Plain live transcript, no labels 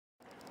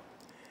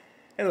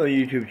Hello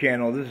YouTube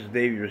channel, this is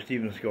Dave, your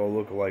Steven Skull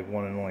lookalike,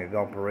 one and only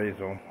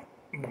Valparaiso.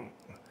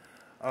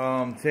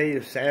 Today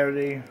is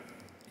Saturday,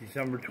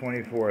 December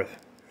 24th.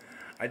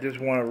 I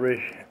just want to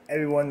wish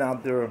everyone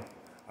out there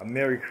a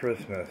Merry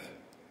Christmas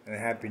and a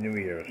Happy New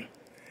Year's.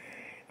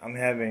 I'm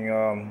having,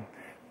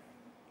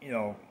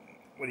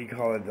 what do you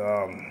call it,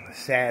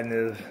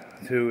 sadness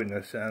too, in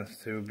a sense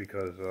too,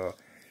 because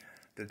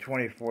the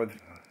 24th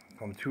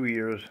from 2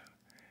 years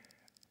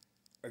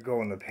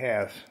ago in the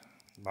past,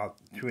 about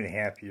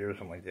 2.5 years,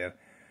 something like that,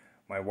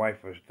 my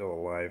wife was still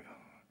alive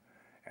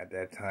at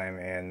that time,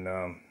 and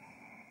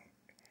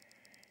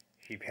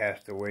she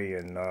passed away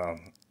in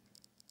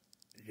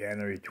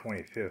January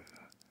 25th,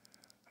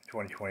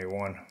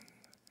 2021.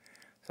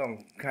 So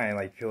I'm kind of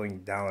like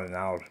feeling down and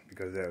out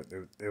because it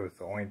was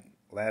the only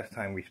last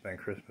time we spent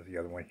Christmas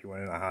together. When she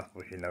went in the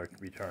hospital, she never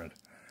returned.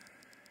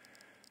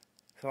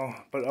 So,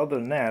 but other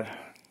than that,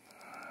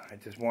 I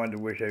just wanted to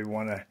wish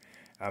everyone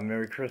a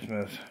Merry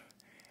Christmas.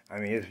 I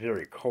mean, it's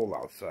very cold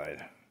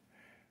outside.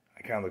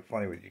 I kind of look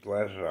funny with these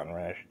glasses on,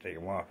 right? I should take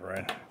them off,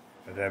 right?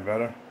 Is that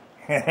better?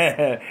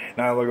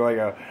 Now I look like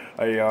a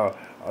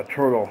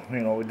turtle,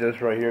 with this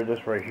right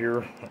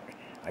here.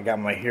 I got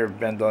my hair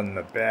bent on in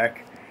the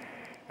back.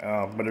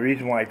 But the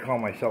reason why I call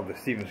myself the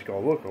Steven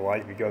Skull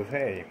lookalike, because,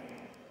 hey.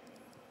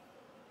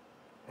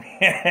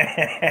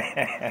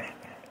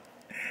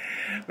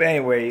 But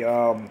anyway,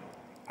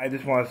 I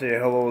just want to say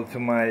hello to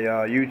my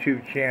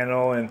YouTube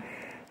channel and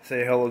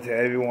say hello to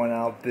everyone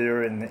out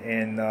there in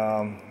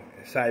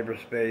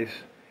cyberspace.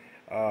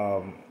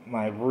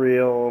 My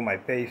Reel, my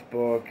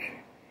Facebook,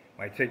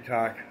 my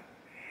TikTok.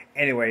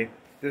 Anyway,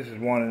 this is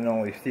one and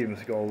only Steven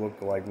Skull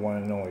lookalike, one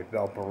and only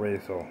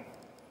Valparaiso.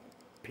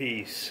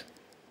 Peace.